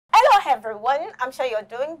everyone, I'm sure you're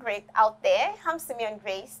doing great out there. I'm Simeon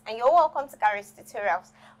Grace and you're welcome to Kharis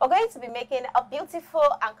Tutorials. We're going to be making a beautiful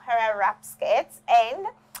Ankara wrap skirt, and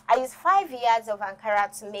I used 5 yards of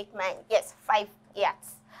Ankara to make mine. Yes, 5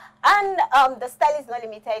 yards. And the style is not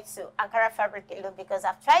limited to Ankara fabric alone, because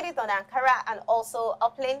I've tried it on Ankara and also a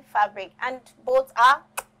plain fabric, and both are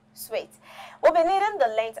sweet. We'll be needing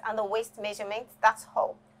the length and the waist measurement, that's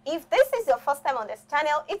all. If this is your first time on this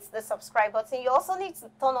channel, it's the subscribe button. You also need to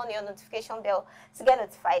turn on your notification bell to get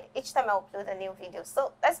notified each time I upload a new video.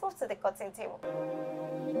 So let's move to the cutting table.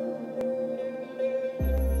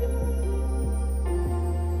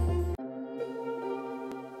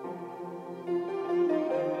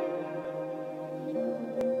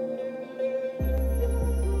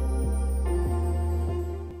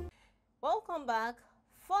 Welcome back.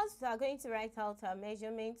 First, we are going to write out our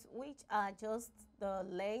measurements, which are just the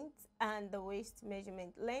length and the waist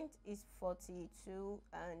measurement. Length is 42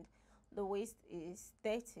 and the waist is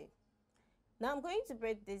 30. Now I'm going to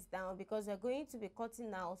break this down because we're going to be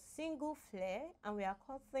cutting out single flare, and we are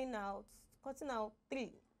cutting out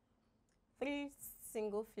three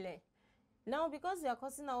single flare. Now because we are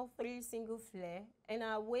cutting out 3 single flare and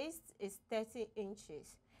our waist is 30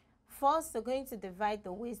 inches, first we're going to divide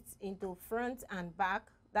the waist into front and back.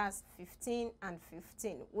 That's 15 and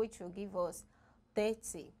 15, which will give us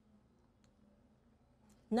 30.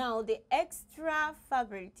 Now the extra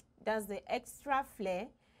fabric, that's the extra flare,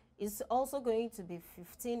 is also going to be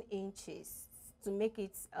 15 inches to make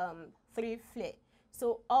it 3 flare.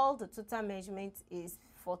 So all the total measurement is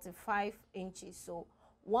 45 inches. So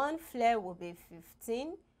one flare will be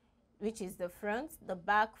 15, which is the front, the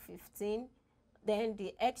back 15, then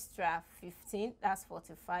the extra 15, that's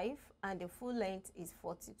 45, and the full length is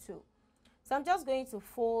 42. So I'm just going to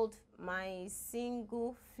fold my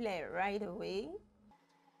single flare right away.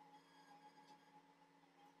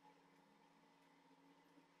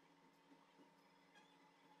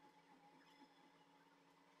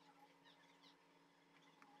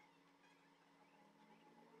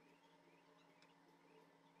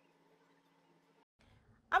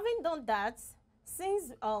 Having done that,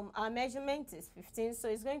 since our measurement is 15, so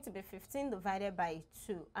it's going to be 15 divided by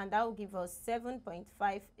 2, and that will give us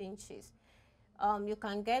 7.5 inches. You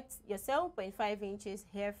can get your 7.5 inches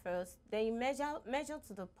here first, then you measure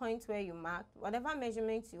to the point where you marked. Whatever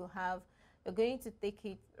measurement you have, you're going to take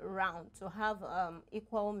it round to have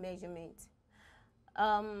equal measurement.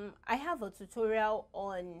 I have a tutorial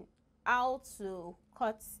on how to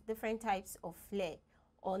cut different types of flare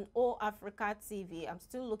on O Africa TV. I'm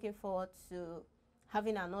still looking forward to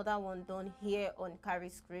having another one done here on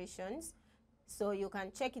Kharis Kreations, so you can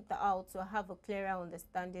check it out to have a clearer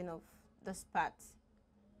understanding of this part.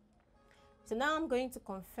 So now I'm going to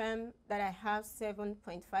confirm that I have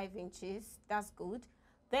 7.5 inches. That's good.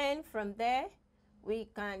 Then from there we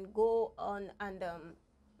can go on and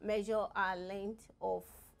measure our length of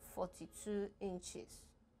 42 inches.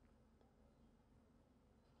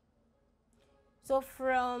 So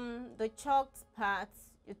from the chalked part,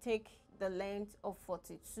 you take the length of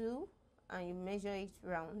 42 and you measure it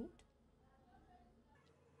round.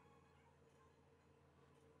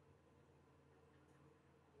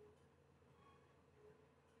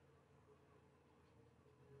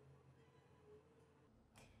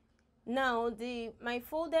 Now my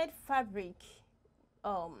folded fabric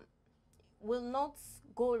will not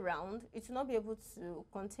go round. It will not be able to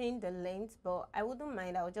contain the length, but I wouldn't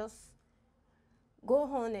mind. I'll just go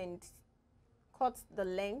on and cut the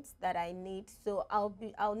length that I need. So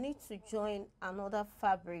I'll need to join another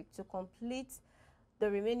fabric to complete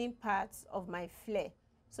the remaining parts of my flare.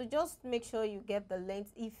 So just make sure you get the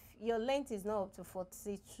length. If your length is not up to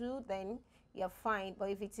 42, then you're fine, but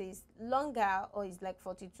if it is longer or is like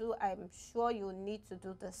 42, I'm sure you need to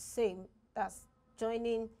do the same. That's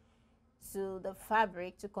joining to the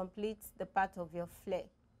fabric to complete the part of your flare.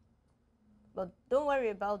 But don't worry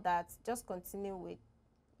about that, just continue with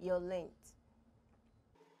your length.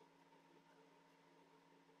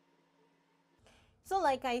 So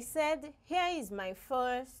like I said, here is my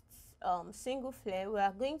first single flare. We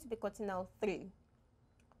are going to be cutting out 3.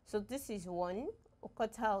 So this is one. We'll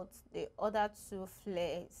cut out the other 2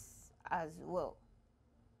 flares as well.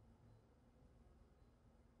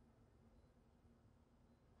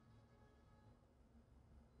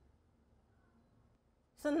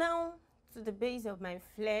 So now to the base of my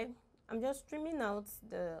flare, I'm just trimming out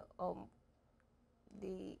the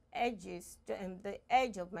edges and the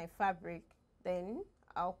edge of my fabric. Then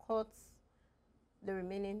I'll cut the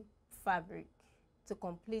remaining fabric to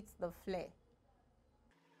complete the flare.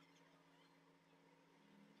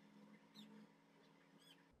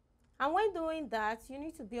 And when doing that, you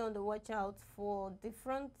need to be on the watch out for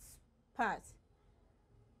different parts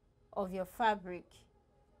of your fabric.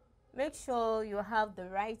 Make sure you have the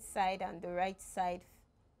right side and the right side,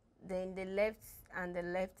 then the left and the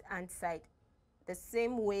left hand side, the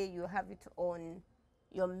same way you have it on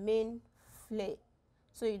your main flare,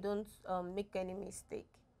 so you don't make any mistake.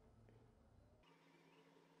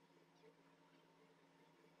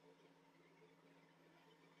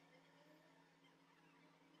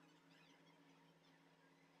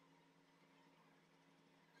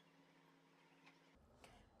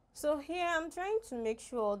 So here I'm trying to make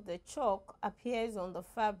sure the chalk appears on the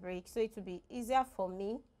fabric so it will be easier for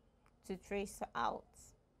me to trace out.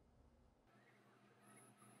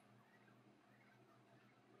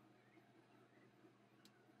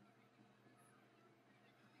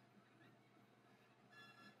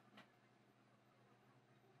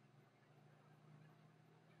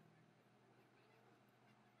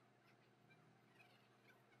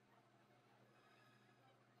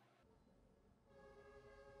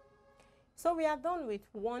 So we are done with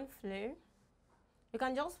one flare. You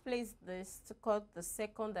can just place this to cut the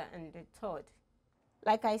second and the third.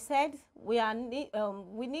 Like I said, we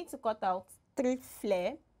need to cut out 3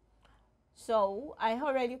 flare. So I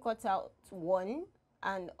already cut out one,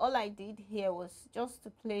 and all I did here was just to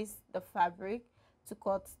place the fabric to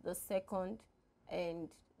cut the second and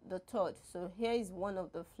the third. So here is one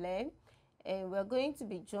of the flare, and we're going to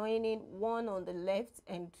be joining one on the left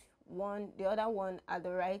and the other one at the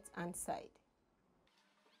right hand side.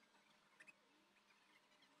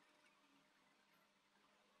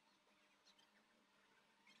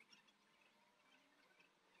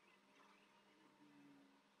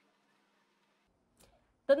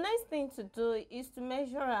 The next thing to do is to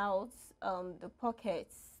measure out the pocket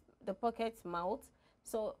mouth.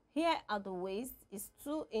 So here at the waist is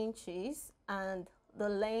 2 inches and the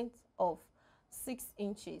length of 6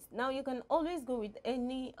 inches. Now you can always go with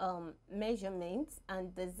any measurements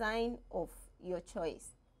and design of your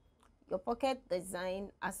choice, your pocket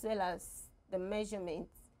design as well as the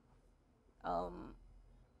measurements. So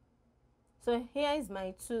here is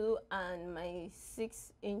my 2 and my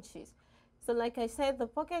 6 inches. So like I said, the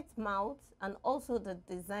pocket mouth and also the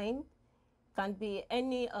design can be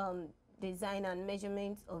any design and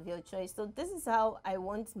measurements of your choice. So this is how I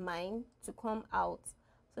want mine to come out.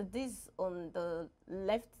 So this on the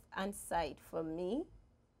left hand side for me.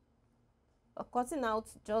 Cutting out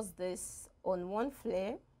just this on one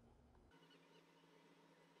flare.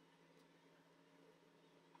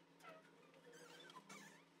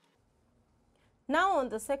 Now on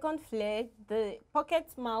the second flare, the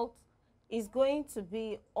pocket mouth is going to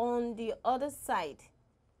be on the other side.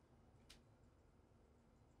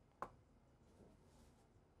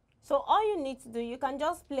 So all you need to do, you can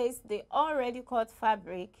just place the already cut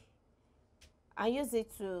fabric and use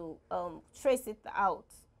it to trace it out.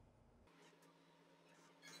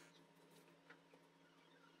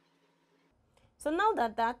 So now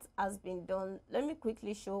that that has been done, let me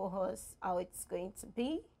quickly show us how it's going to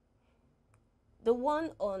be. The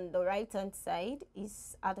one on the right hand side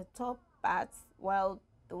is at the top part, while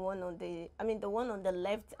the one on the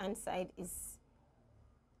left hand side is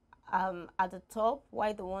at the top,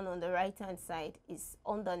 while the one on the right hand side is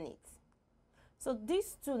underneath. So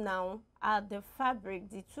these two now are the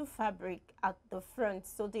two fabric at the front.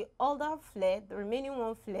 So the other flare, the remaining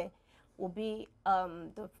one flare, will be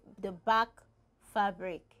the back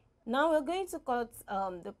fabric. Now we're going to cut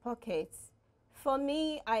the pockets. For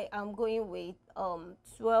me, I am going with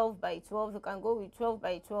 12 by 12. You can go with 12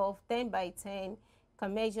 by 12, 10 by 10. You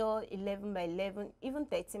can measure 11 by 11, even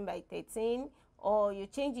 13 by 13. Or you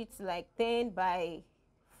change it to like 10 by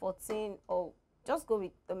 14, or just go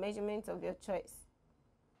with the measurement of your choice.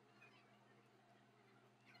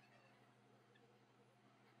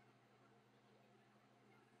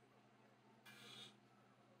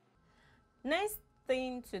 Next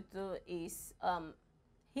thing to do is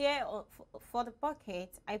here for the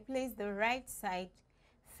pocket, I place the right side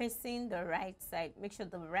facing the right side. Make sure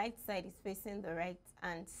the right side is facing the right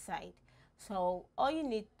hand side. So all you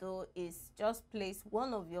need to do is just place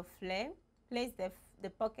one of your flare, place the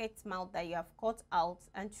pocket mouth that you have cut out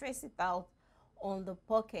and trace it out on the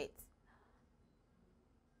pocket.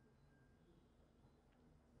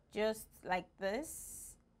 Just like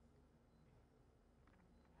this.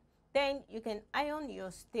 Then you can iron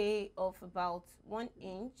your stay of about 1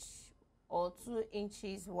 inch or 2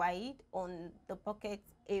 inches wide on the pocket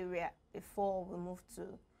area before we move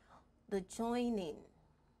to the joining.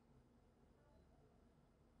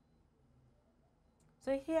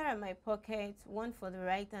 So here are my pockets, one for the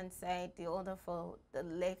right hand side, the other for the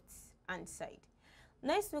left hand side.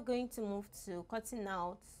 Next, we're going to move to cutting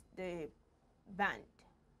out the band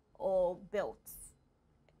or belt,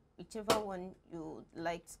 whichever one you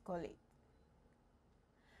like to call it.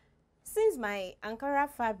 Since my Ankara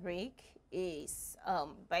fabric is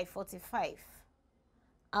by 45,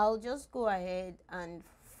 I'll just go ahead and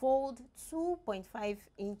fold 2.5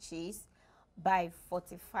 inches by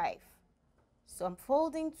 45. So I'm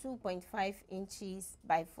folding 2.5 inches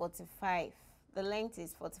by 45. The length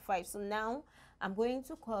is 45. So now I'm going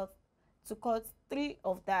to cut 3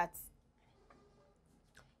 of that.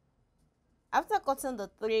 After cutting the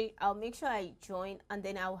 3, I'll make sure I join, and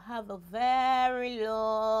then I'll have a very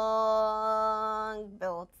long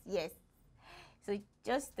belt. Yes. So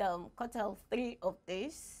just cut out 3 of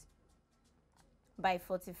this by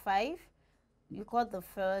 45. You cut the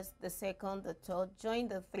first, the second, the third, join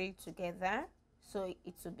the 3 together, so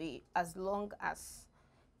it will be as long as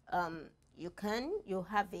you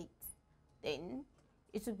have it. Then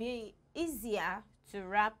it will be easier to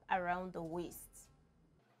wrap around the waist.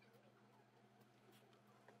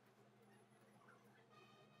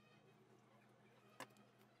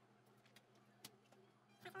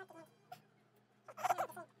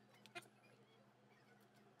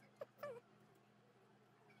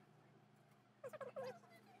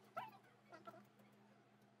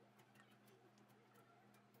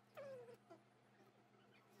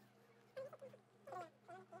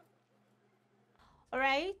 All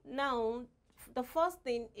right, now the first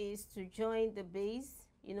thing is to join the base.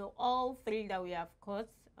 You know, all 3 that we have cut,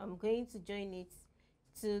 I'm going to join it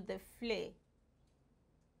to the flare.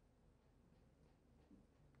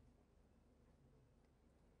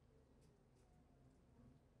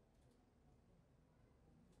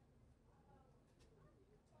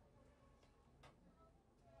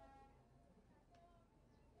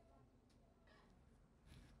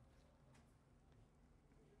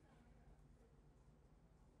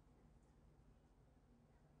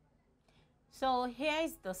 So here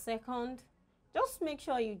is the second. Just make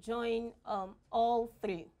sure you join all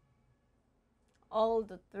the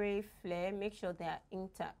 3 flare. Make sure they are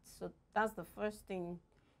intact. So that's the first thing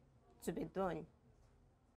to be done.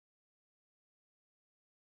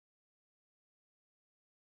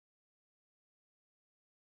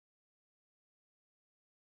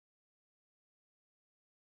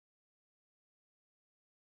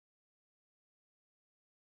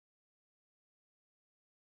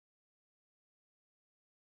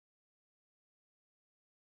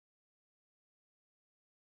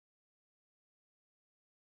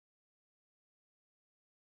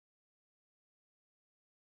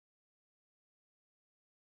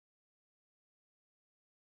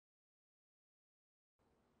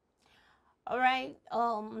 All right,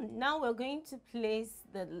 now we're going to place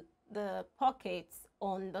the pockets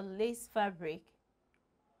on the lace fabric,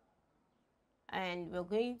 and we're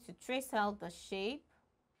going to trace out the shape.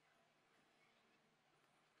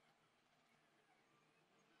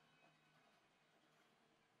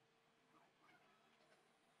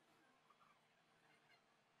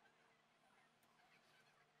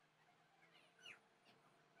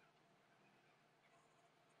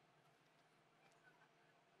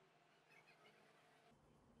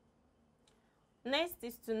 Next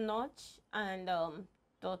is to notch and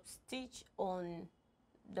top stitch on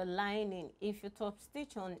the lining. If you top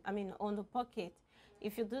stitch on the pocket,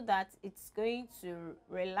 if you do that, it's going to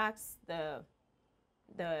relax the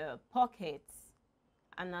pockets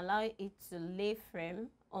and allow it to lay firm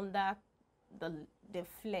under the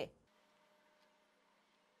flare.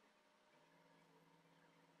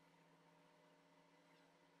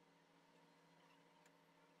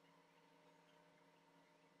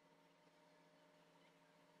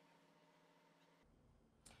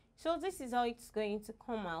 So this is how it's going to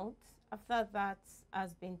come out. After that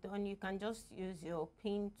has been done, you can just use your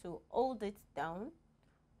pin to hold it down,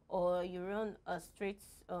 or you run a straight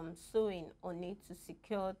sewing on it to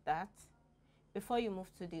secure that before you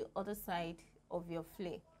move to the other side of your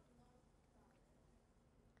flare.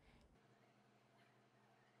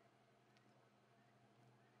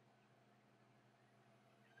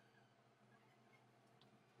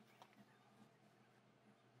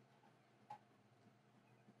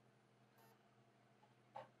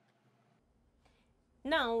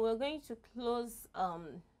 Now we're going to close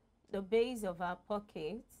the base of our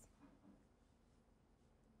pocket.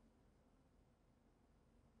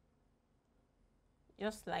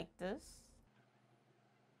 Just like this.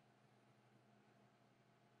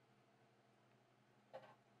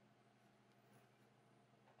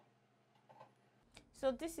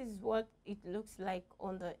 So this is what it looks like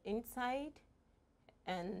on the inside,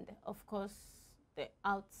 and of course the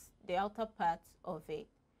outer part of it.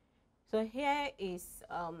 So here is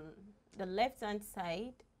the left hand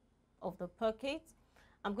side of the pocket.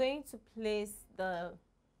 I'm going to place the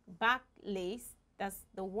back lace, that's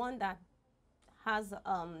the one that has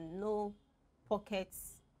no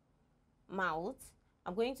pockets mouth.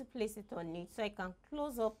 I'm going to place it on it so I can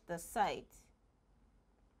close up the side.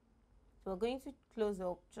 So we're going to close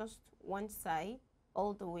up just one side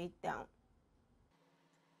all the way down.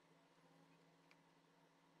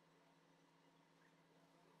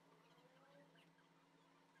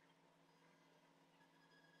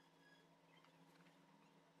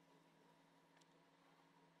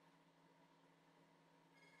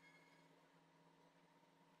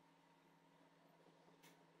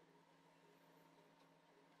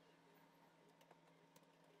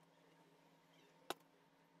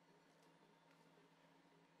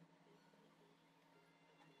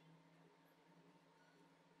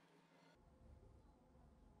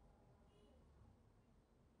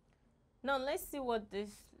 Now let's see what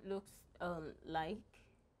this looks like.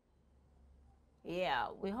 Yeah,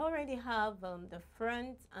 we already have the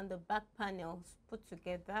front and the back panels put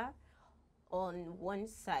together on one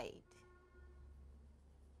side.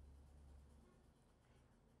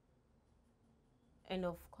 And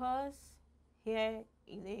of course, here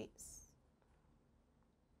it is.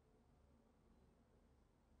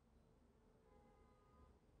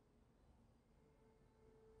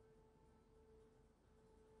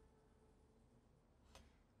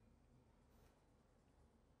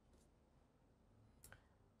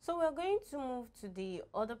 So we're going to move to the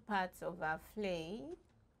other parts of our flay.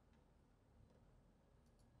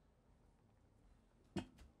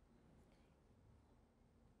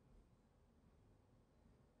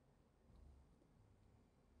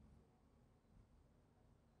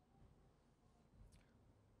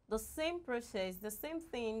 The same process, the same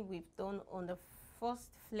thing we've done on the first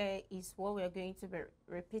flare is what we're going to be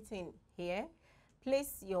repeating here.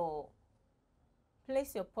 Place your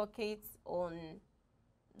pockets on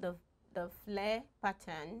the flare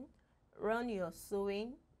pattern, run your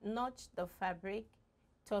sewing, notch the fabric,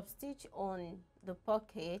 top stitch on the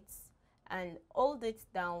pockets and hold it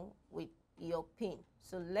down with your pin.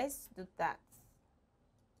 So let's do that.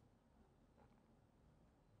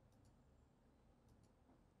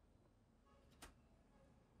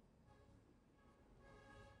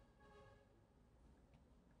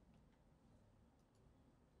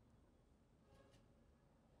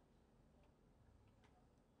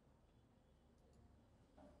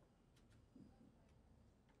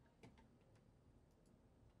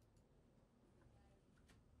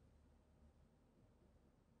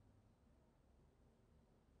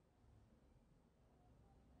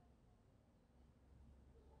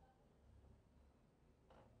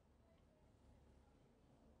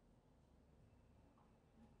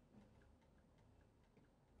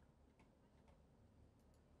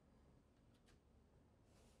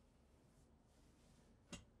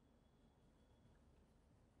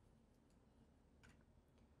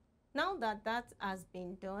 Now that that has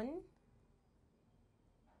been done,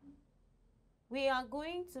 we are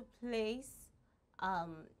going to place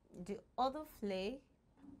the other flare,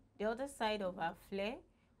 the other side of our flare,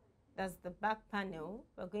 that's the back panel.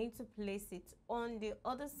 We're going to place it on the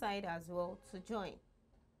other side as well to join.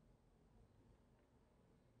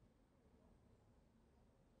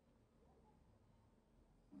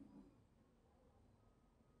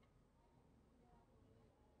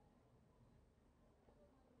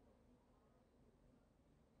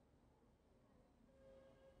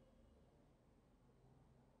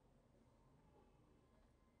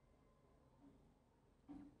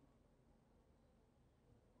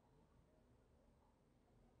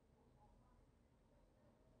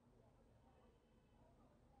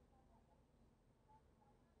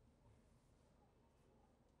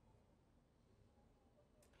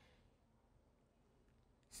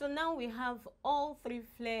 So now we have all three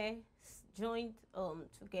flares joined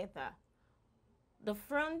together. The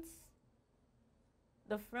front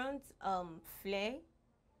flare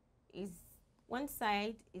is one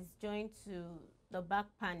side is joined to the back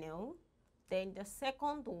panel. Then the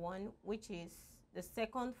second one, which is the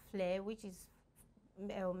second flare, which is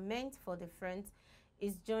meant for the front,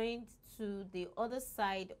 is joined to the other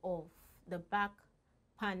side of the back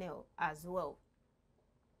panel as well.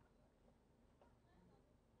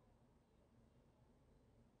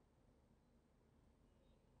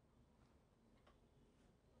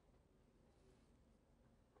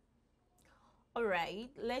 All right,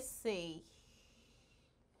 let's say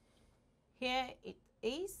here it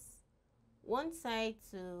is one side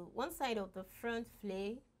of the front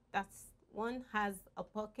flare, that's one has a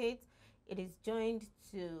pocket, it is joined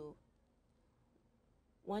to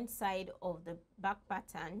one side of the back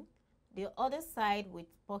pattern. The other side with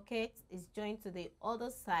pocket is joined to the other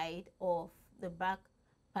side of the back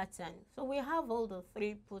pattern. So we have all the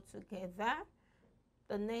three put together.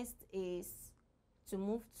 The next is to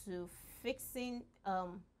move to fixing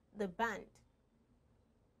the band.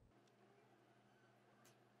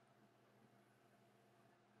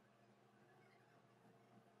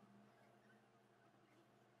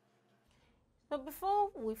 So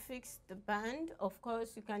before we fix the band, of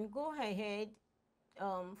course, you can go ahead,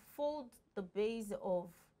 fold the base of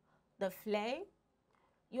the flare.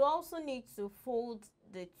 You also need to fold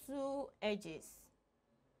the two edges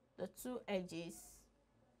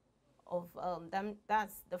of them.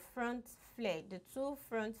 That's the front flare. The two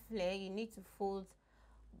front flare, you need to fold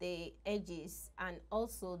the edges and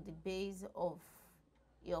also the base of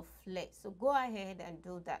your flare. So go ahead and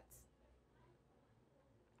do that.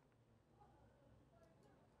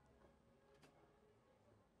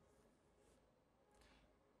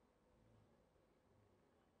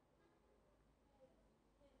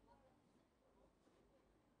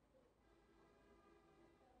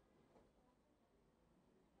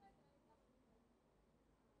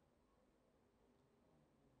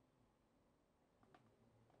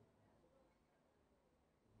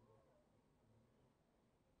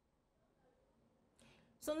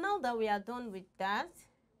 So now that we are done with that,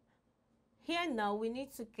 here now we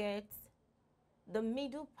need to get the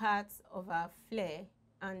middle part of our flare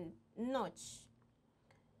and notch.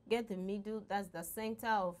 Get the middle, that's the center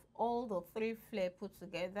of all the three flare put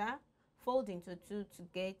together. Fold into two to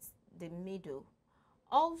get the middle.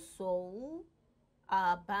 Also,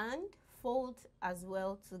 our band, fold as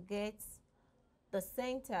well to get the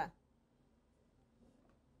center.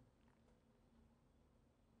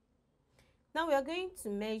 Now we are going to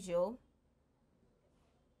measure,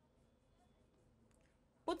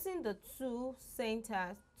 putting the two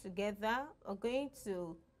centers together. We're going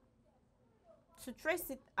to trace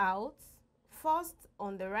it out first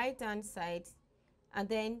on the right hand side and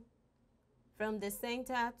then from the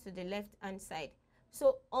center to the left hand side.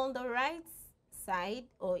 So on the right side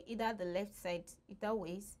or either the left side, either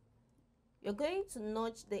ways, you're going to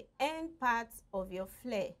notch the end part of your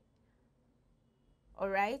flare. All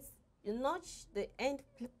right, you notch the end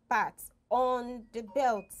part on the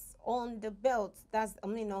belt, that's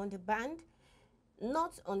on the band,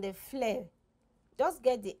 not on the flare. Just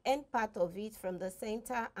get the end part of it from the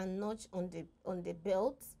center and notch on the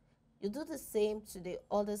belt. You do the same to the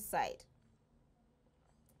other side.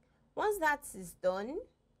 Once that is done,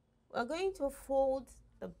 we're going to fold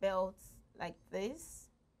the belt like this.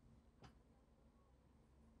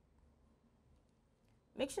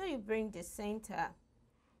 Make sure you bring the center.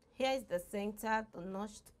 Here is the center, the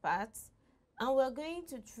notched part, and we're going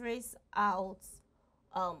to trace out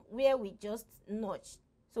where we just notched.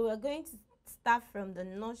 So we're going to start from the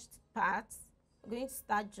notched part. We're going to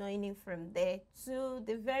start joining from there to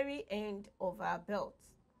the very end of our belt.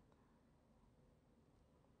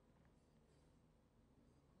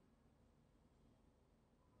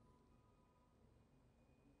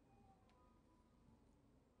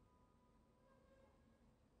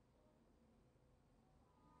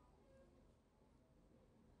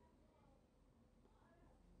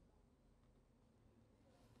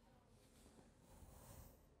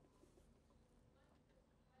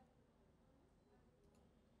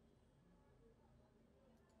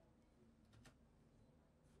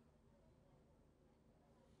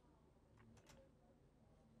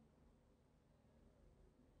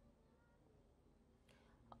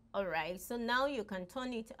 All right, so now you can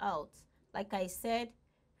turn it out. Like I said,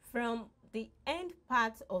 from the end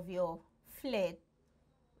part of your flare,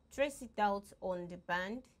 trace it out on the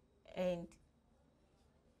band and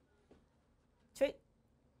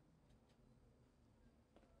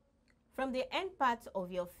from the end part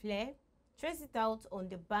of your flare, trace it out on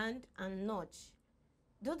the band and notch.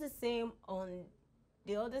 Do the same on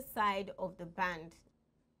the other side of the band.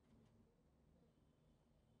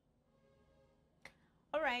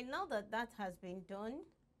 All right, now that that has been done,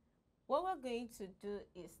 what we're going to do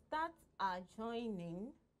is start our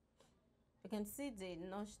joining. You can see the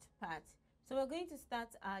notched part. So we're going to start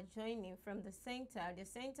our joining from the center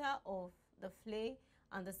of the flare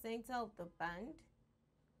and the center of the band.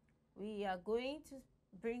 We are going to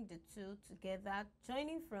bring the two together,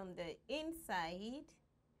 joining from the inside,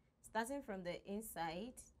 starting from the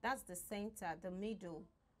inside. That's the center, the middle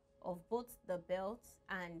of both the belt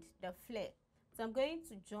and the flare. So I'm going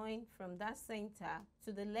to join from that center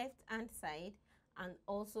to the left hand side and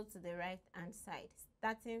also to the right hand side,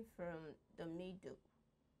 starting from the middle.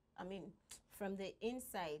 From the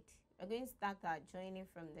inside. We're going to start our joining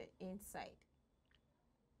from the inside.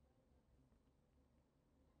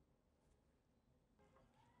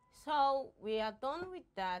 So we are done with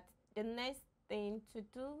that. The next thing to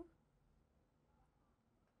do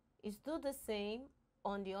is do the same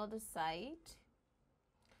on the other side.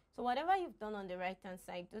 So whatever you've done on the right hand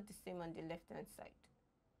side, do the same on the left hand side.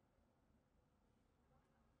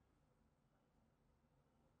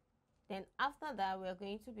 Then after that, we are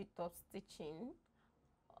going to be top stitching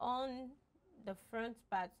on the front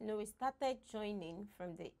part. You know, we started joining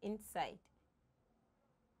from the inside.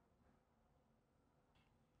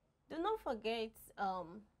 Do not forget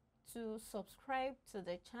to subscribe to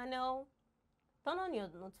the channel. Turn on your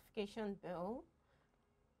notification bell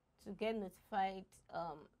to get notified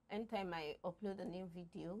anytime I upload a new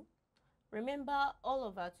video. Remember, all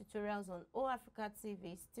of our tutorials on O Africa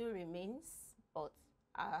TV still remains, but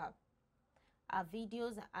our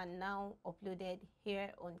videos are now uploaded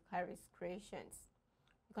here on Kharis Kreations.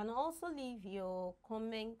 You can also leave your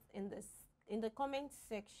comments in the comment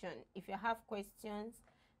section. If you have questions,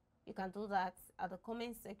 you can do that at the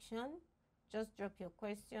comment section. Just drop your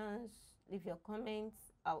questions, leave your comments.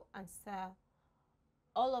 I'll answer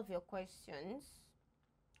all of your questions.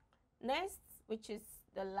 Next, which is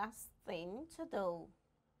the last thing to do,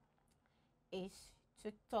 is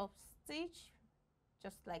to top stitch.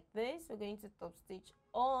 Just like this, we're going to top stitch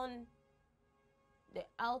on the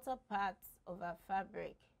outer part of our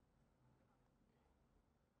fabric.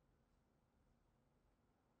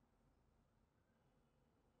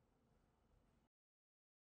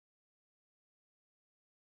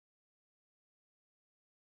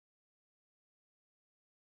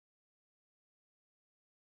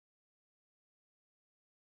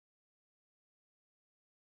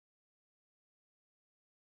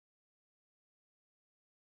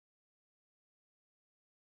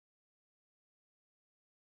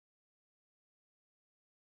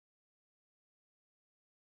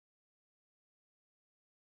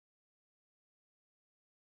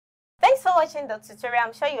 Thanks for watching the tutorial.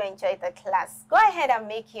 I'm sure you enjoyed the class. Go ahead and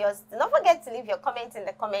make yours. Do not forget to leave your comments in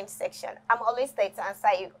the comment section. I'm always there to answer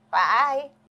you. Bye.